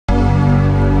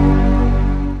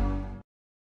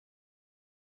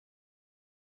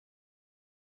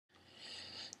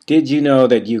Did you know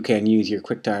that you can use your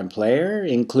QuickTime player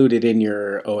included in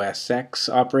your OSX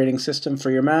operating system for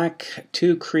your Mac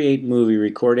to create movie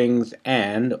recordings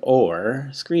and or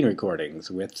screen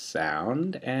recordings with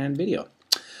sound and video?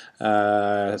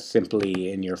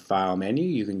 Simply in your file menu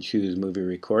you can choose movie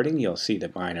recording. You'll see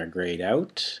that mine are grayed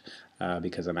out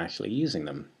because I'm actually using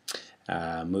them.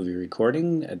 Movie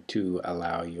recording to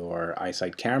allow your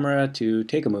iSight camera to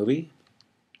take a movie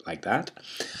like that,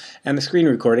 and the screen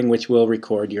recording, which will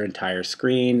record your entire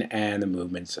screen and the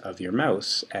movements of your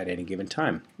mouse at any given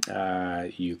time.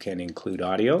 You can include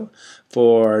audio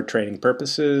for training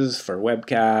purposes, for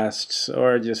webcasts,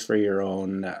 or just for your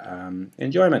own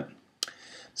enjoyment.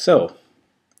 So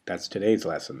that's today's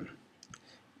lesson.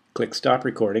 Click stop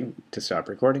recording to stop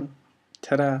recording.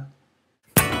 Ta-da!